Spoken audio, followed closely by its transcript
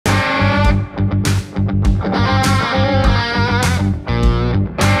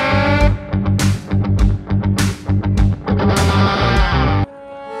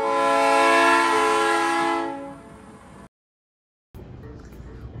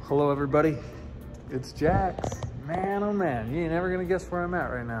Hello everybody, it's Jax. Man, oh man, you ain't never gonna guess where I'm at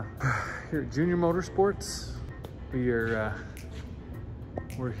right now. Here at Junior Motorsports, we're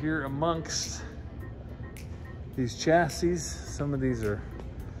here amongst these chassis. Some of these are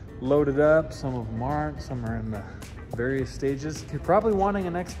loaded up, some of them aren't, some are in the various stages. You're probably wanting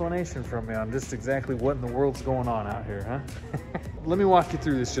an explanation from me on just exactly what in the world's going on out here, huh? Let me walk you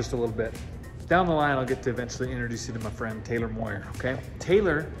through this just a little bit. Down the line, I'll get to eventually introduce you to my friend, Taylor Moyer, okay?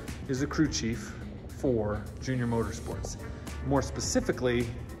 Taylor is the crew chief for Junior Motorsports. More specifically,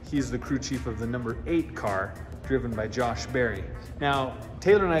 he's the crew chief of the number 8 car driven by Josh Berry. Now,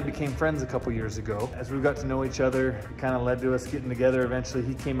 Taylor and I became friends a couple years ago. As we got to know each other, it kind of led to us getting together. Eventually,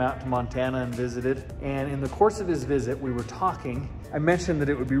 he came out to Montana and visited. And in the course of his visit, we were talking. I mentioned that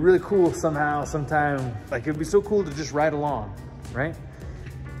it would be really cool somehow, sometime, like it would be so cool to just ride along, right?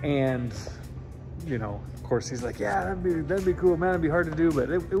 And you know, of course, he's like, yeah, that'd be cool, man. It'd be hard to do, but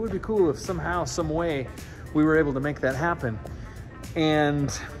it would be cool if somehow, some way, we were able to make that happen.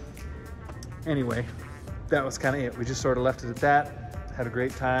 And anyway, that was kind of it. We just sort of left it at that. Had a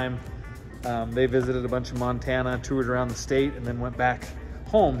great time. They visited a bunch of Montana, toured around the state, and then went back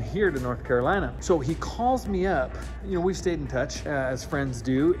home here to North Carolina. So he calls me up. You know, we've stayed in touch as friends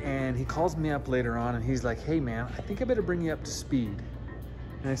do, and he calls me up later on, and he's like, hey, man, I think I better bring you up to speed.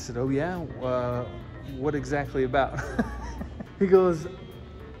 And I said, oh yeah, what exactly about? He goes,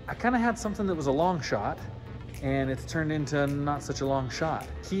 I kind of had something that was a long shot and it's turned into not such a long shot.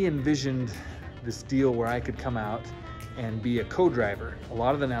 He envisioned this deal where I could come out and be a co-driver. A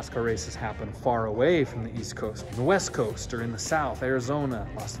lot of the NASCAR races happen far away from the East Coast, the West Coast, or in the South, Arizona,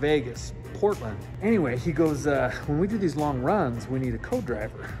 Las Vegas, Portland. Anyway, he goes, when we do these long runs, we need a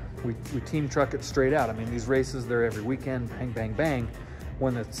co-driver. We team truck it straight out. I mean, these races, they're every weekend, bang, bang, bang.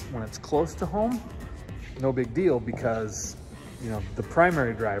 When it's close to home, no big deal, because you know the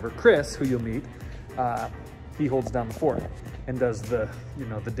primary driver, Chris, who you'll meet, he holds down the fort and does the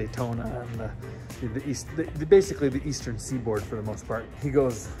the Daytona and the East, basically the Eastern Seaboard for the most part. He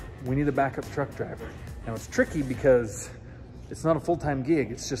goes, we need a backup truck driver. Now it's tricky because it's not a full-time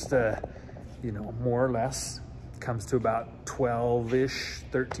gig. It's just more or less comes to about 12-ish,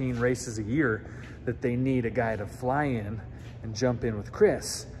 13 races a year that they need a guy to fly in and jump in with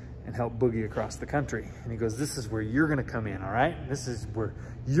Chris and help boogie across the country. And he goes, this is where you're gonna come in, all right? This is where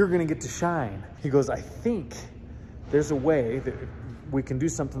you're gonna get to shine. He goes, I think there's a way that we can do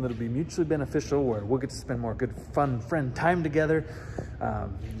something that'll be mutually beneficial, where we'll get to spend more good, fun, friend time together.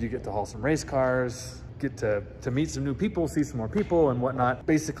 You get to haul some race cars, get to meet some new people, see some more people and whatnot.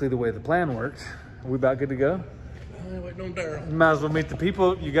 Basically the way the plan worked. Are we about good to go? Waiting on Daryl. Might as well meet the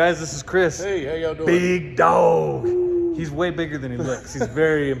people. You guys, this is Chris. Hey, how y'all doing? Big dog. He's way bigger than he looks. He's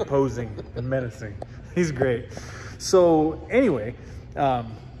very imposing and menacing. He's great. So anyway,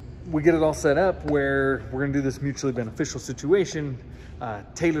 we get it all set up where we're gonna do this mutually beneficial situation.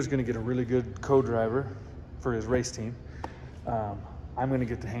 Taylor's gonna get a really good co-driver for his race team. I'm gonna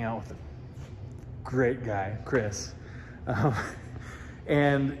get to hang out with a great guy, Chris.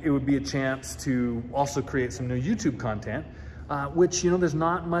 And it would be a chance to also create some new YouTube content, which, there's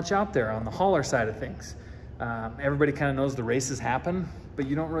not much out there on the hauler side of things. Everybody kind of knows the races happen, but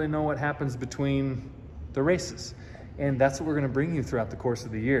you don't really know what happens between the races. And that's what we're gonna bring you throughout the course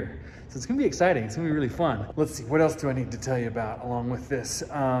of the year. So it's gonna be exciting, it's gonna be really fun. Let's see, what else do I need to tell you about along with this?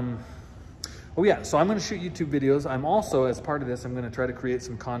 Oh yeah, so I'm gonna shoot YouTube videos. I'm also, as part of this, I'm gonna try to create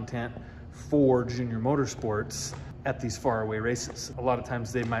some content for Junior Motorsports at these faraway races. A lot of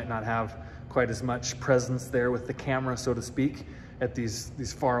times they might not have quite as much presence there with the camera, so to speak, at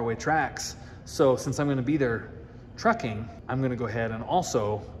these faraway tracks. So since I'm gonna be there trucking, I'm gonna go ahead and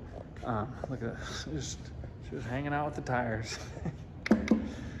also, look at that, just hanging out with the tires.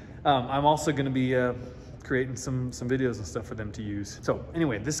 I'm also gonna be creating some videos and stuff for them to use. So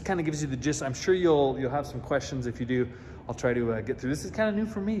anyway, this kind of gives you the gist. I'm sure you'll have some questions. If you do, I'll try to get through. This is kind of new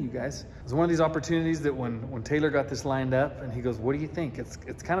for me, you guys. It's one of these opportunities that when Taylor got this lined up and he goes, what do you think?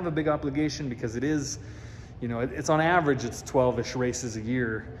 It's kind of a big obligation because it is, it's on average, it's 12-ish races a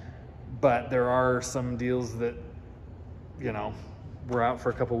year, but there are some deals that, we're out for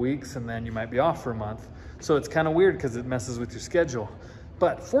a couple weeks and then you might be off for a month. So it's kind of weird because it messes with your schedule.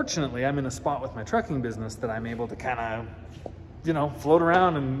 But fortunately, I'm in a spot with my trucking business that I'm able to kind of, float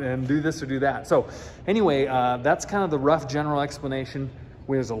around and do this or do that. So anyway, that's kind of the rough general explanation.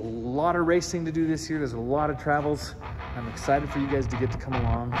 There's a lot of racing to do this year. There's a lot of travels. I'm excited for you guys to get to come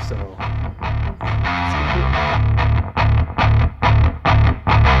along. So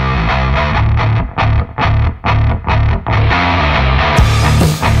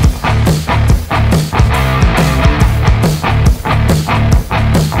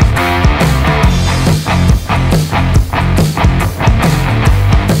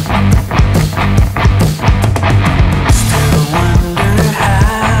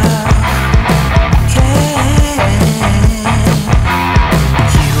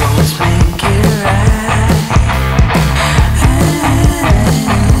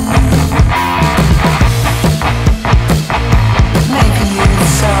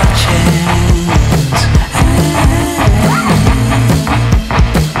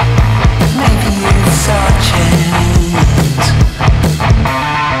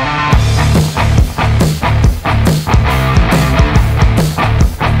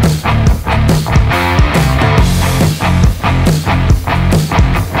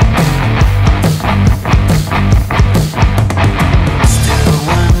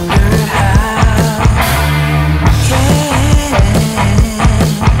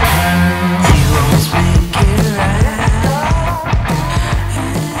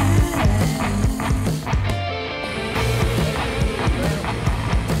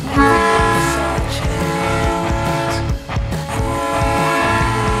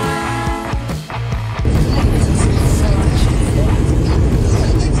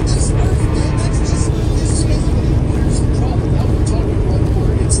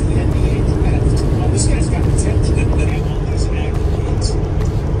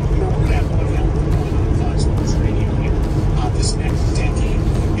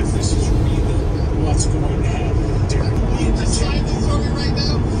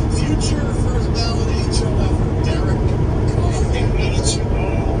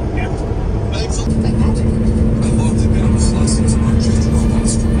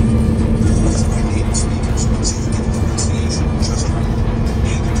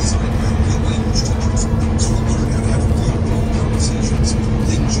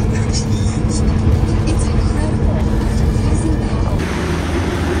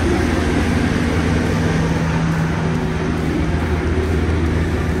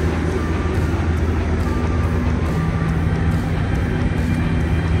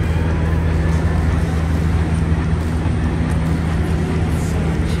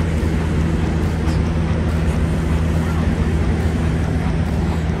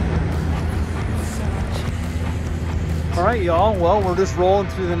right, y'all. Well, we're just rolling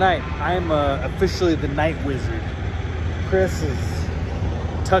through the night. I'm officially the night wizard. Chris is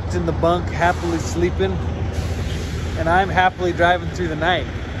tucked in the bunk, happily sleeping, and I'm happily driving through the night.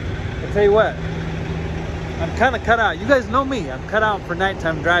 I'll tell you what, I'm kind of cut out. You guys know me. I'm cut out for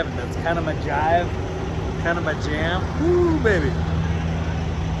nighttime driving. That's kind of my jive, kind of my jam. Woo, baby.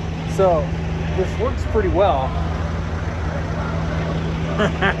 So this works pretty well.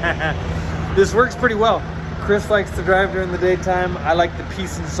 This works pretty well. Chris likes to drive during the daytime. I like the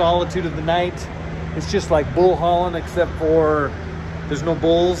peace and solitude of the night. It's just like bull hauling, except for there's no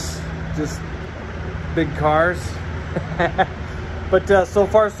bulls, just big cars. But so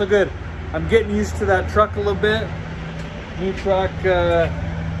far so good. I'm getting used to that truck a little bit. New truck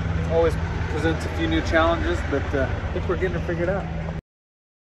always presents a few new challenges, but I think we're getting it figured out.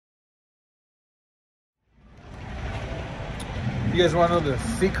 You guys want to know the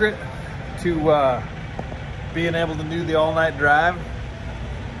secret to being able to do the all-night drive?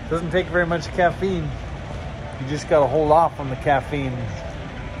 Doesn't take very much caffeine. You just got to hold off on the caffeine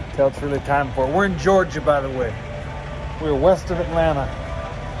until it's really time for it. We're in Georgia, by the way. We're west of Atlanta,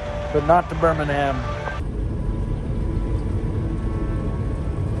 but not to Birmingham.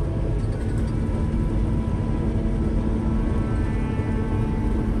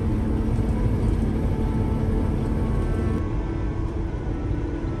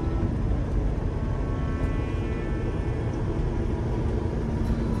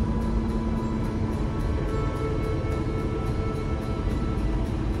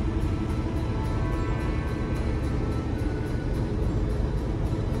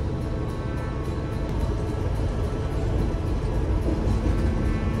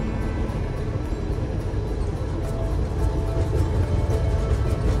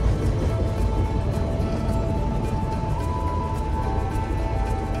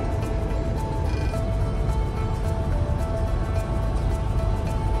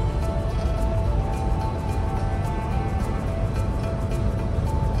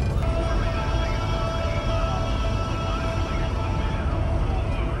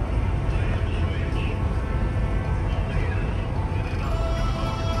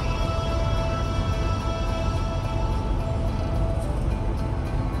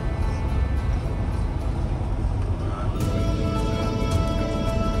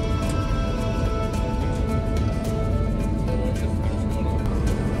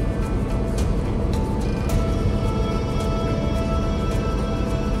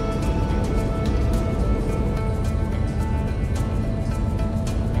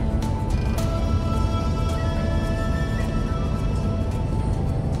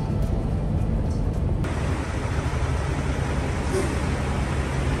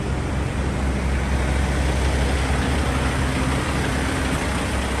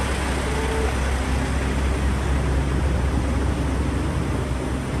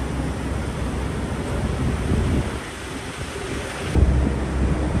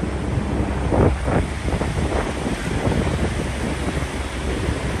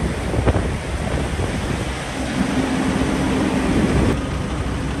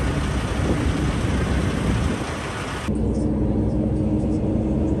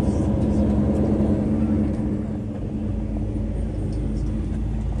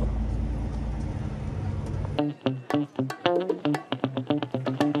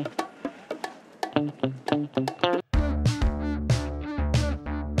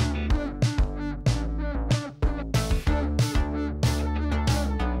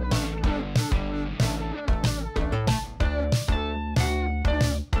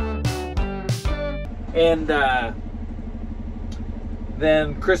 And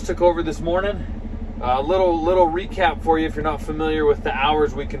then Chris took over this morning. A little recap for you if you're not familiar with the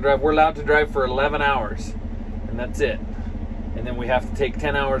hours we can drive. We're allowed to drive for 11 hours, and that's it. And then we have to take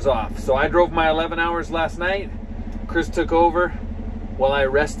 10 hours off. So I drove my 11 hours last night. Chris took over while I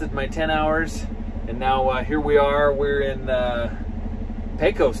rested my 10 hours. And now here we are. We're in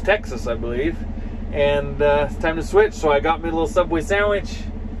Pecos, Texas, I believe. And it's time to switch. So I got me a little Subway sandwich.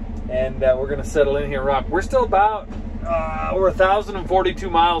 And we're going to settle in here and rock. We're still about over 1,042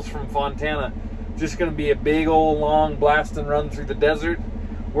 miles from Fontana. Just going to be a big old long blast and run through the desert.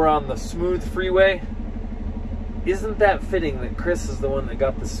 We're on the smooth freeway. Isn't that fitting that Chris is the one that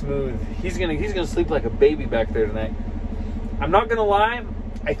got the smooth? He's gonna sleep like a baby back there tonight. I'm not gonna lie.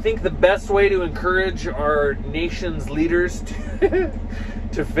 I think the best way to encourage our nation's leaders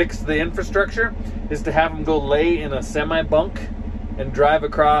to fix the infrastructure is to have them go lay in a semi bunk and drive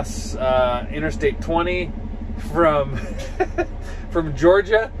across Interstate 20 from from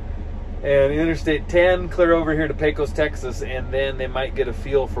Georgia and Interstate 10 clear over here to Pecos, Texas, and then they might get a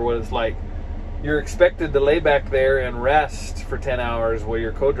feel for what it's like. you're expected to lay back there and rest for 10 hours while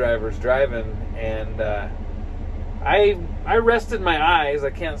your co-driver's driving. And I rested my eyes. I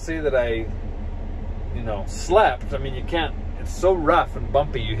can't say that I, you know, slept. I mean, you can't. It's so rough and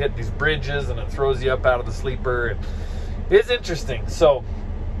bumpy. You hit these bridges and it throws you up out of the sleeper. And it's interesting. So,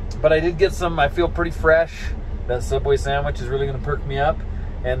 but I did get some. I feel pretty fresh. That Subway sandwich is really going to perk me up.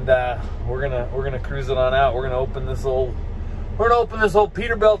 And we're gonna cruise it on out. We're gonna open this old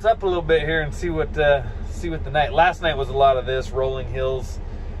Peterbilt up a little bit here and see what the night. Last night was a lot of this rolling hills.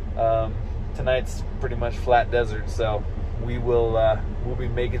 Tonight's pretty much flat desert, so we'll be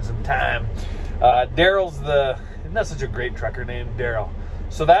making some time. Daryl's isn't that such a great trucker name, Daryl?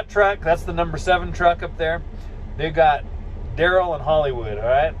 So that truck, that's the number 7 truck up there. They've got Daryl and Hollywood. All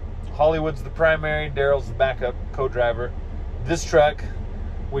right, Hollywood's the primary, Daryl's the backup co-driver. This truck,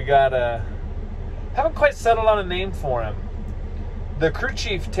 we got haven't quite settled on a name for him. The crew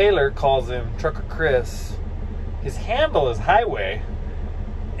chief Taylor calls him Trucker Chris. His handle is Highway,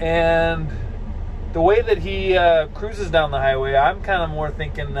 and the way that he cruises down the highway, I'm kind of more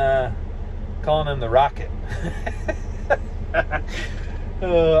thinking calling him the Rocket.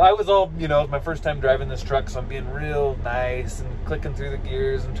 I was all, you know, it was my first time driving this truck, so I'm being real nice and clicking through the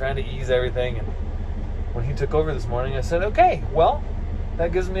gears and trying to ease everything. And when he took over this morning, I said, okay, well,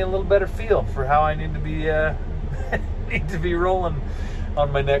 that gives me a little better feel for how I need to be rolling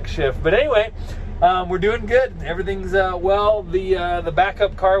on my next shift. But anyway, we're doing good. Everything's well. The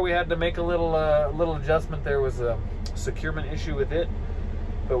backup car, we had to make a little adjustment. There was a securement issue with it,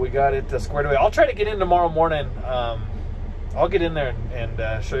 but we got it squared away. I'll try to get in tomorrow morning. I'll get in there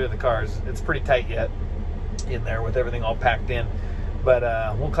and show you the cars. It's pretty tight yet in there with everything all packed in, but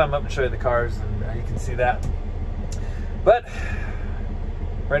we'll climb up and show you the cars, and you can see that. But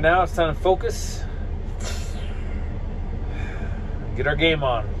right now it's time to focus, get our game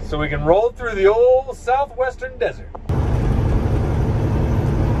on, so we can roll through the old southwestern desert.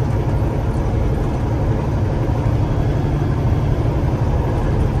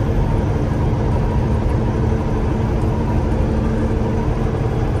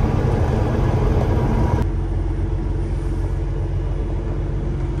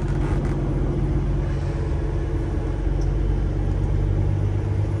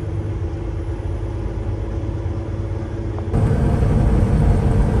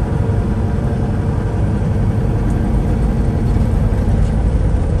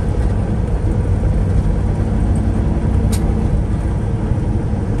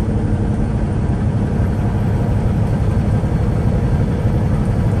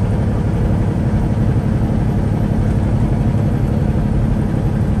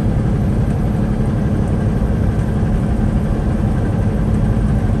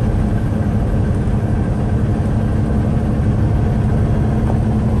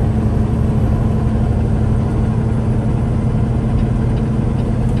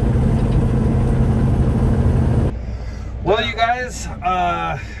 Well, you guys,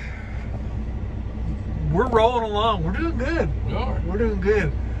 we're rolling along. We're doing good. We are. We're doing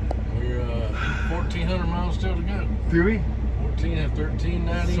good. We're 1,400 miles still to go. Do we?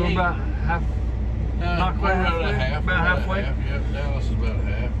 1398. So about half. Not quite halfway. About halfway. Yep, Dallas is about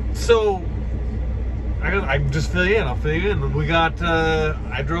half. So I just fill you in. I'll fill you in. We got.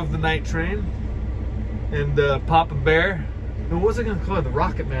 I drove the night train, and Papa Bear. What was I gonna call it? The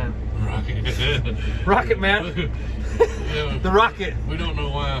Rocket Man. Rocket. Rocket Man. Yeah, the Rocket. We don't know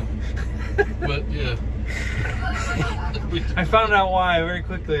why, but yeah. I found out why very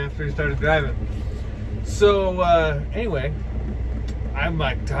quickly after he started driving. So anyway, I'm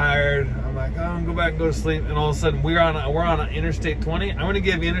like tired. I'm like, oh, I'm gonna go back and go to sleep. And all of a sudden, we're on Interstate 20. I'm gonna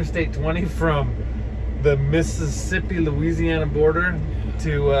give you Interstate 20 from the Mississippi-Louisiana border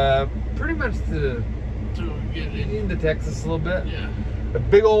to pretty much to get into Texas a little bit. Yeah. A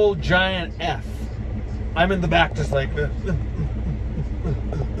big old giant F. I'm in the back just like this.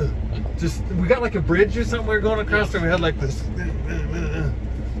 Just, we got like a bridge or something we were going across there. We had like this.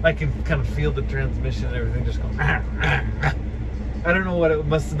 I can kind of feel the transmission and everything just going. I don't know what it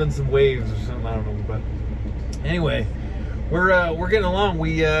must have been, some waves or something. I don't know, but anyway, we're getting along.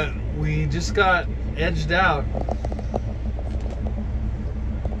 We just got edged out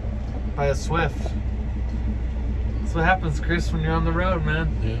by a Swift. That's what happens, Chris, when you're on the road, man.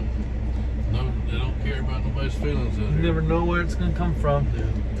 Yeah. No, they don't care about nobody's feelings out You here. never know where it's gonna come from. Yeah.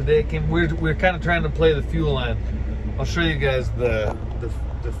 Today it came. We're kind of trying to play the fuel line. I'll show you guys the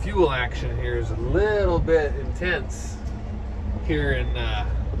fuel action here is a little bit intense here in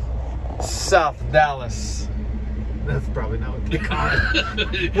South Dallas. That's probably not what they call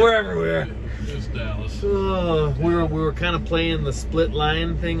it. We're everywhere. It's Dallas. We were kind of playing the split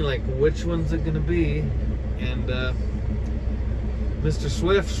line thing, like which one's it gonna be? And Mr.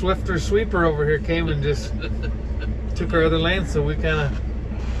 Swifter Sweeper over here came and just took our other lane, so we kind of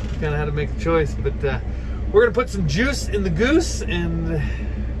had to make a choice. But we're gonna put some juice in the goose and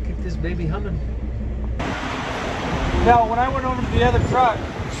get this baby humming. Now, when I went over to the other truck,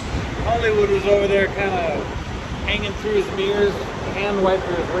 Hollywood was over there kind of hanging through his mirrors, hand wiped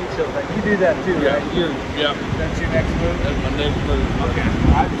through his windshield. Like, you do that too, right? Yeah. That's your next move? That's my next move. Okay.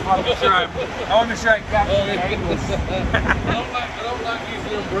 I just want to make sure I want to make sure I capture the angles. I don't like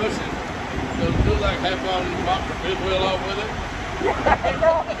using them brushes. So it feels like half on the boxer fifth wheel off with it.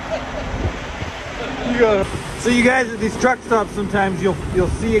 You go. So you guys at these truck stops, sometimes you'll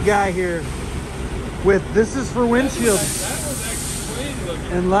see a guy here with, this is for windshield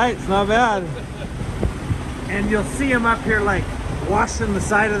and lights, not bad. And you'll see them up here like washing the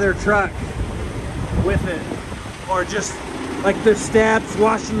side of their truck with it, or just like their steps,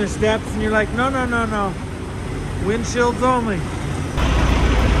 washing their steps, and you're like, no, windshields only.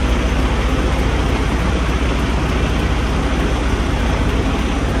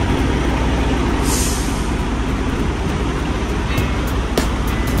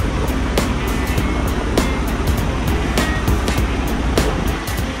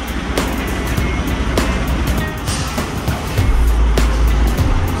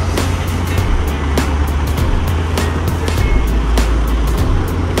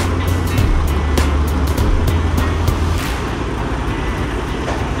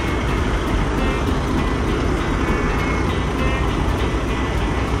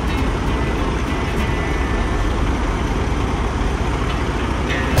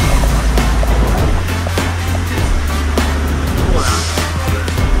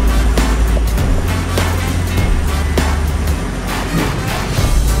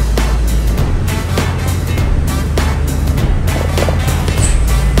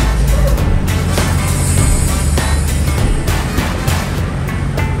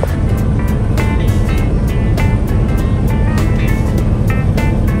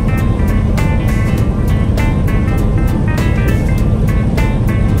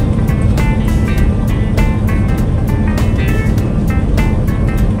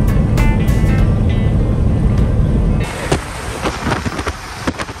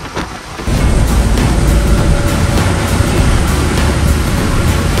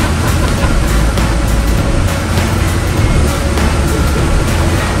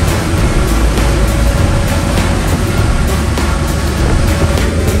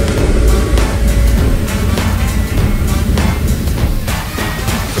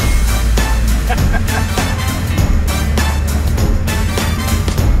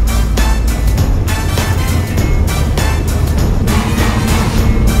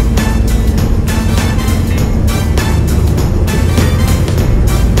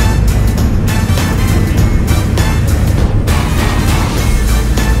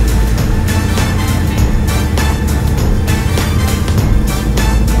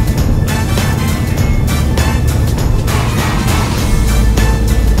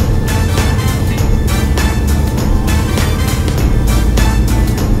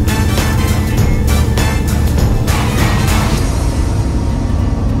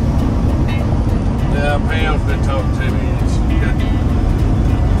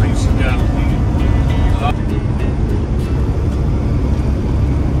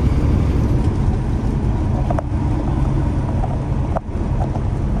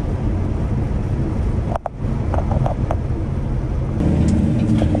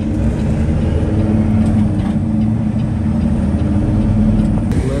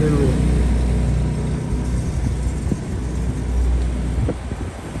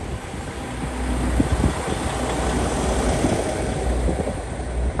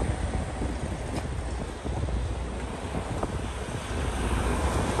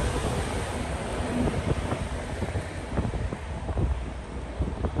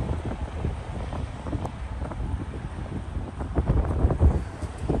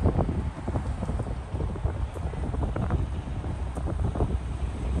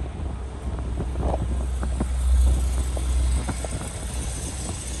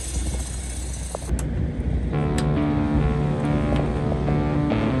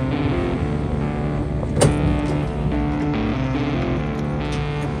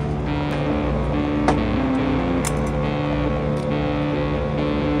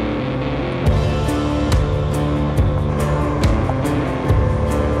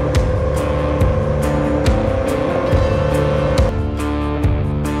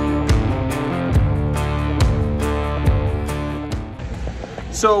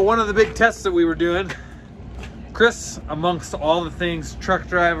 So one of the big tests that we were doing, Chris, amongst all the things, truck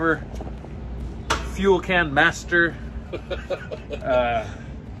driver, fuel can master,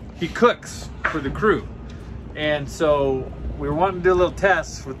 he cooks for the crew. And so we were wanting to do a little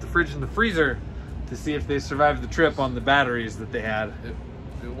test with the fridge and the freezer to see if they survived the trip on the batteries that they had.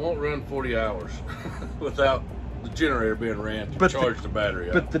 It won't run 40 hours without the generator being ran to charge the battery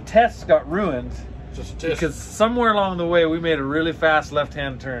up. But the test got ruined Just a test. because somewhere along the way we made a really fast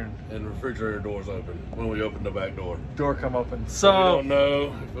left-hand turn. And the refrigerator door's open when we opened the back door. Door come open. We So don't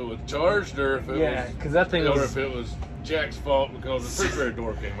know if it was charged or if it was, because that thing or was, if it was Jack's fault because the refrigerator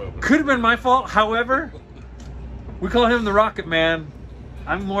door came open. could have been my fault. However, we call him the Rocket Man.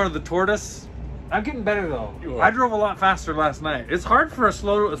 I'm more of the tortoise. I'm getting better though. You are. I drove a lot faster last night. It's hard for a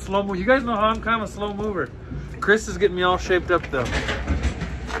slow move. You guys know how I'm kind of a slow mover. Chris is getting me all shaped up though.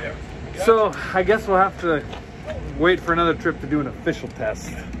 Yeah. So I guess we'll have to wait for another trip to do an official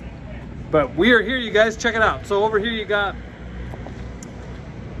test. But we are here, you guys. Check it out. So over here you got,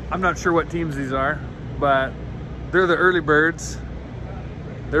 I'm not sure what teams these are, but they're the early birds.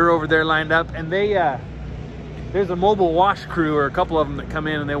 They're over there lined up, and they there's a mobile wash crew, or a couple of them, that come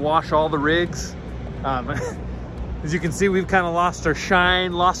in and they wash all the rigs. As you can see, we've kind of lost our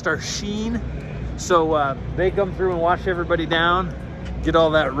shine, lost our sheen. So they come through and wash everybody down, get all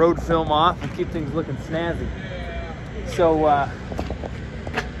that road film off, and keep things looking snazzy. So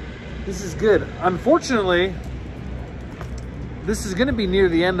this is good. Unfortunately, this is going to be near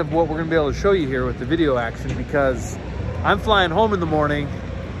the end of what we're going to be able to show you here with the video action, because I'm flying home in the morning.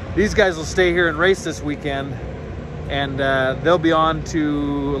 These guys will stay here and race this weekend, and they'll be on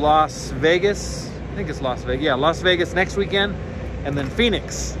to Las Vegas. I think it's Las Vegas. Yeah, Las Vegas next weekend, and then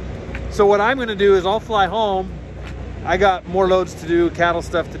Phoenix. So what I'm going to do is I'll fly home. I got more loads to do, cattle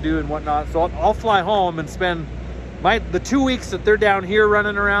stuff to do and whatnot. So I'll fly home and spend the 2 weeks that they're down here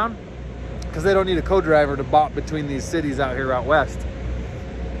running around, because they don't need a co-driver to bop between these cities out here out west.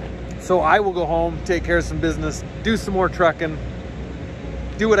 So I will go home, take care of some business, do some more trucking,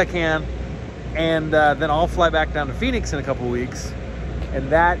 do what I can, and then I'll fly back down to Phoenix in a couple of weeks, and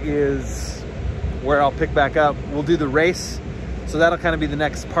that is where I'll pick back up. We'll do the race, so that'll kind of be the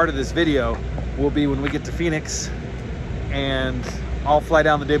next part of this video, will be when we get to Phoenix, and I'll fly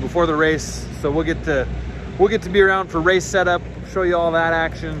down the day before the race, so we'll get to be around for race setup, show you all that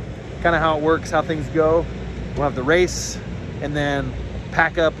action, kind of how it works, how things go. We'll have the race, and then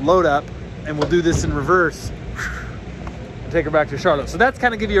pack up, load up, and we'll do this in reverse. Take her back to Charlotte. So that's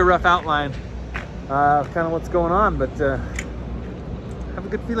kind of give you a rough outline of kind of what's going on, but have a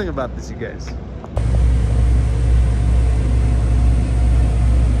good feeling about this, you guys.